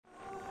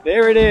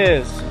There it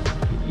is,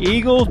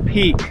 Eagle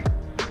Peak.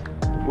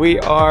 We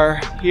are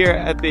here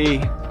at the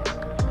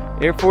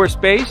Air Force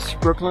Base,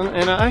 Brooklyn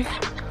and I.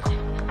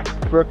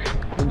 Brooke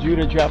and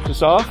Judah dropped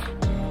us off.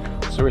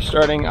 So we're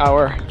starting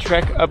our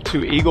trek up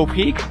to Eagle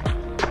Peak.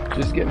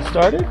 Just getting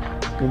started.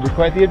 It'll be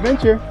quite the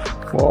adventure.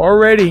 We're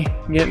already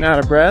getting out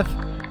of breath.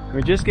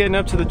 We're just getting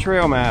up to the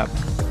trail map.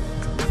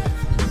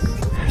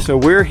 So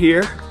we're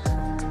here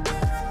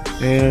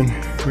and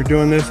we're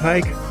doing this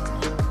hike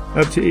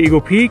up to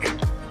Eagle Peak.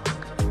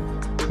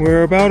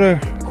 We're about a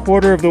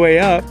quarter of the way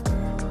up,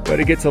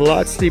 but it gets a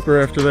lot steeper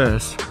after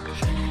this.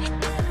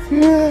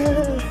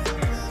 Yeah.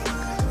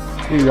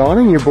 You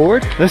yawning? You're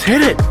bored? Let's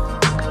hit it!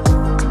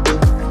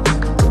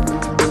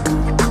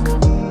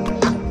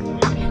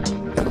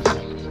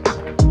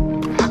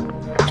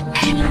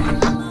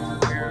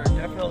 We're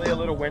definitely a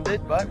little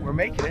winded, but we're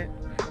making it.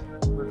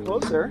 We're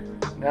closer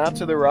now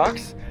to the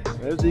rocks.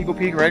 There's Eagle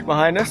Peak right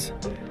behind us.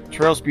 The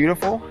trail's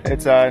beautiful.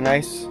 It's a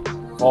nice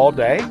fall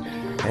day,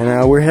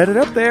 and we're headed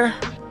up there.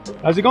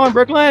 How's it going,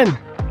 Brooklyn?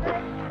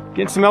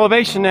 Getting some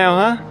elevation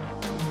now, huh?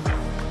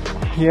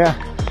 Yeah,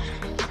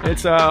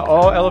 it's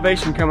all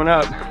elevation coming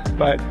up,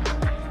 but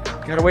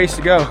got a ways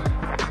to go.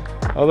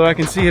 Although I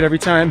can see it every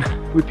time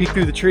we peek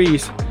through the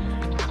trees.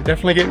 We're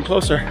definitely getting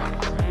closer.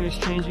 It's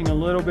changing a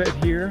little bit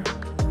here,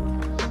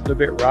 a little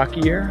bit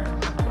rockier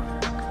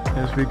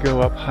as we go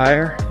up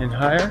higher and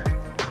higher.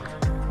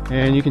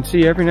 And you can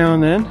see every now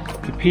and then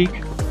the peek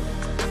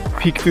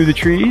through the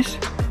trees.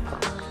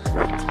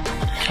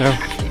 So,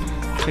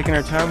 taking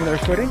our time with our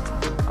footing.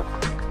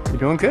 We're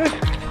doing good.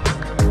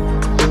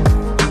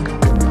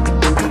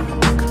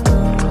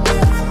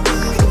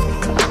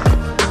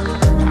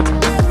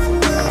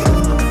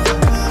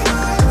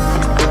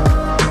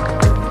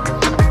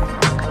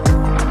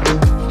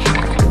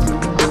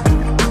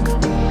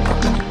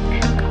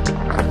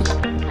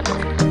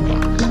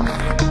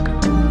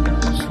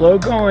 Slow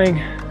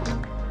going,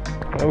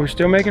 but we're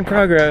still making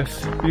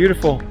progress.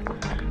 Beautiful.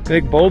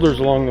 Big boulders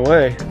along the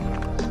way.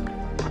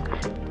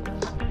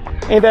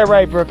 Ain't that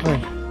right, Brooklyn?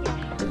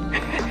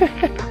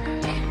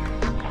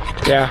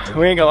 Yeah,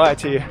 we ain't gonna lie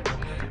to you.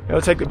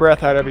 It'll take the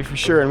breath out of you for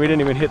sure, and we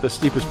didn't even hit the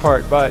steepest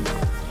part, but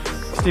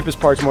the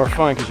steepest part's more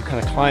fun because you're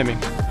kind of climbing.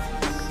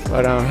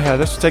 But yeah,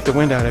 this will take the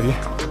wind out of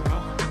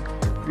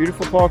you.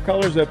 Beautiful fall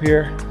colors up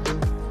here,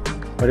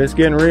 but it's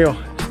getting real.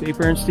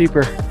 Steeper and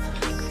steeper.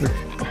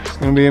 It's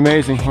gonna be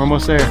amazing. We're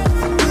almost there.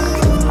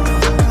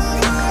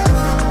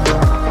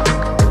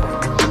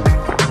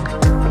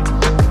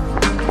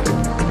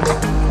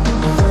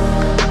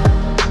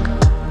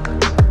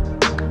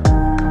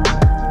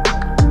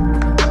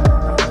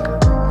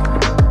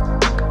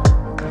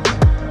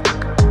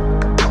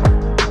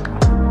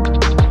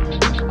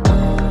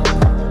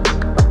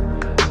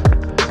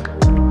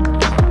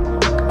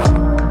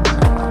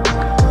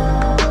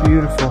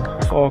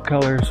 Beautiful fall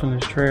colors on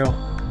this trail.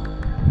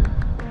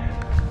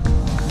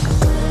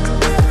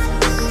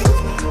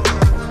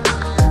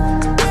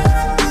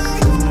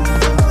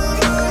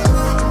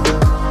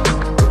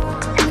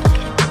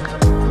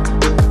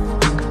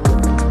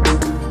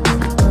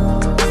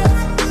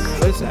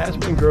 This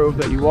aspen grove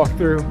that you walk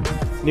through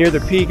near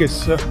the peak is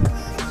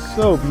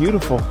so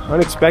beautiful,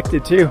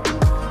 unexpected too.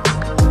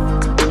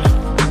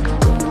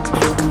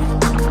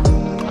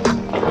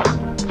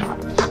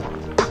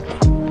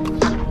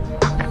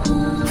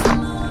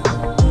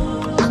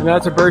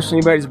 Not to burst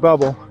anybody's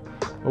bubble,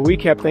 but we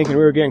kept thinking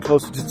we were getting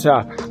closer to the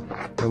top.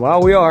 And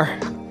while we are,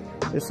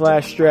 this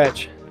last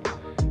stretch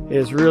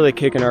is really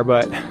kicking our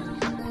butt.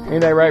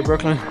 Ain't that right,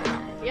 Brooklyn?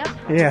 Yep.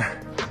 Yeah.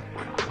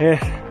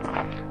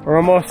 We're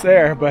almost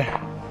there, but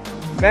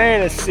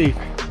man, it's steep.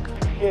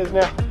 It is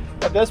now,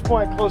 at this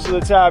point, close to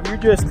the top, you're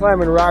just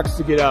climbing rocks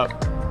to get up.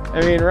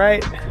 I mean,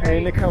 right? I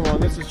mean, come on,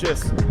 this is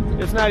just,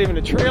 it's not even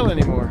a trail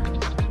anymore.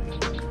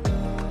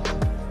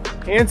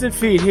 Hands and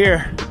feet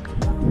here.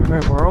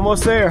 Right, we're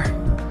almost there.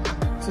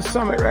 It's the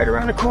summit right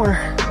around the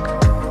corner.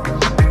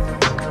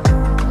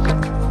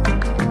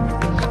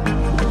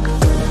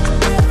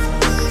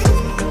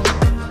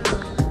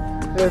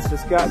 This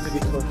has got to be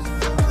close.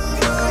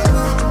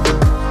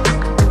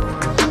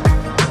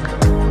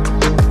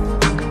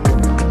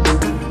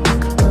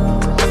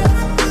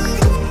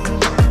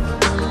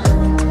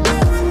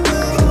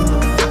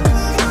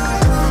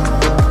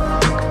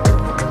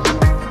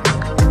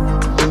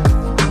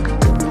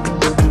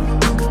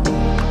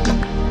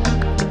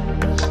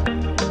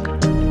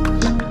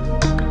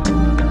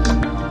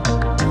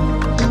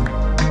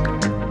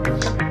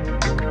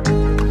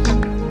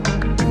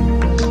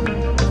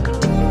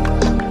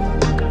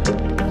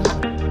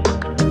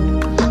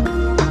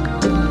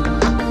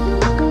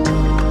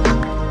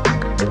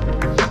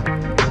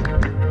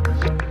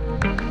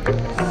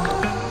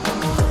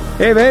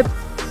 Hey babe.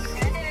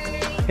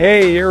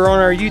 Hey, you're on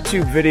our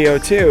YouTube video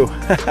too.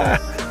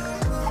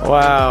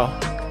 Wow.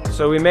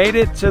 So we made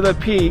it to the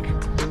peak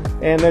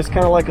and there's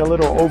kind of like a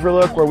little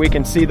overlook where we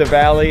can see the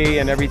valley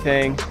and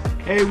everything.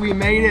 Hey, we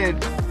made it.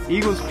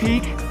 Eagles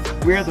Peak.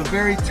 We're at the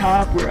very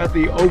top. We're at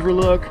the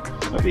overlook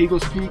of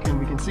Eagles Peak and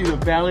we can see the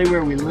valley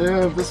where we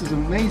live. This is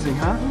amazing,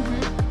 huh?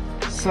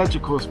 Such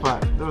a cool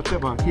spot. Little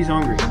chipmunk, he's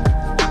hungry.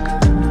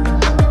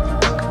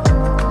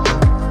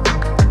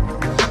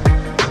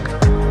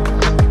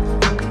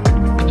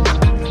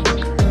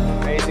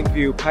 Amazing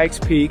view, Pikes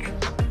Peak,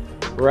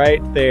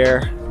 right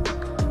there.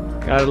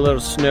 Got a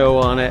little snow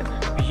on it.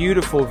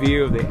 Beautiful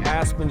view of the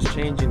aspens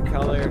changing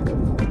color.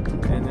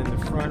 And then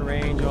the Front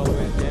Range all the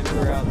way to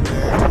Denver out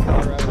there.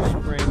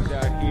 Colorado Springs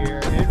out here.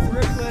 And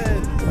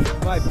Brooklyn,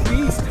 my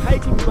beast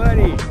hiking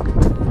buddy.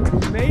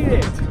 Made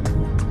it.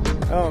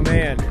 Oh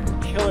man,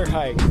 killer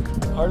hike.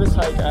 Hardest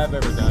hike I've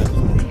ever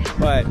done.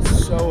 But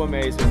so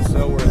amazing,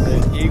 so worth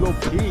it. Eagle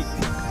Peak,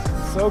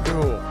 so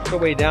cool. On the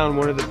way down,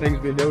 one of the things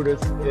we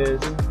noticed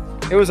is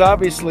it was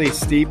obviously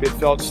steep. It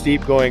felt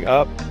steep going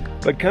up,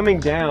 but coming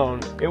down,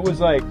 it was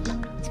like,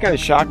 it's kind of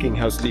shocking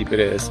how steep it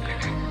is.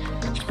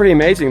 It's pretty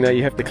amazing that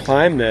you have to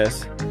climb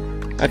this.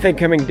 I think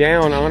coming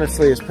down,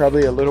 honestly, is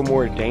probably a little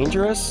more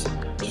dangerous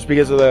just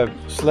because of the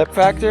slip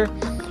factor.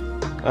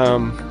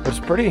 But it's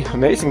pretty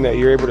amazing that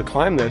you're able to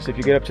climb this if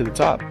you get up to the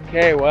top.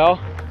 Okay,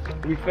 well,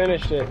 we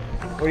finished it.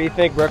 What do you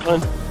think,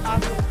 Brooklyn?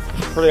 Awesome.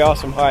 Pretty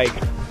awesome hike.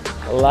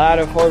 A lot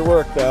of hard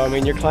work though. I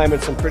mean, you're climbing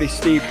some pretty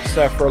steep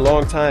stuff for a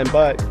long time,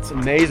 but it's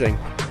amazing.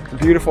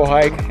 Beautiful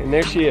hike, and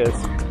there she is,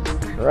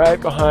 right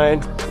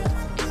behind,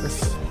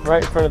 this,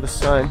 right in front of the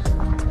sun.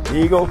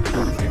 Eagle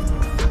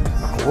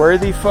Peak.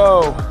 Worthy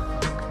foe.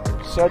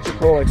 Such a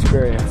cool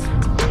experience.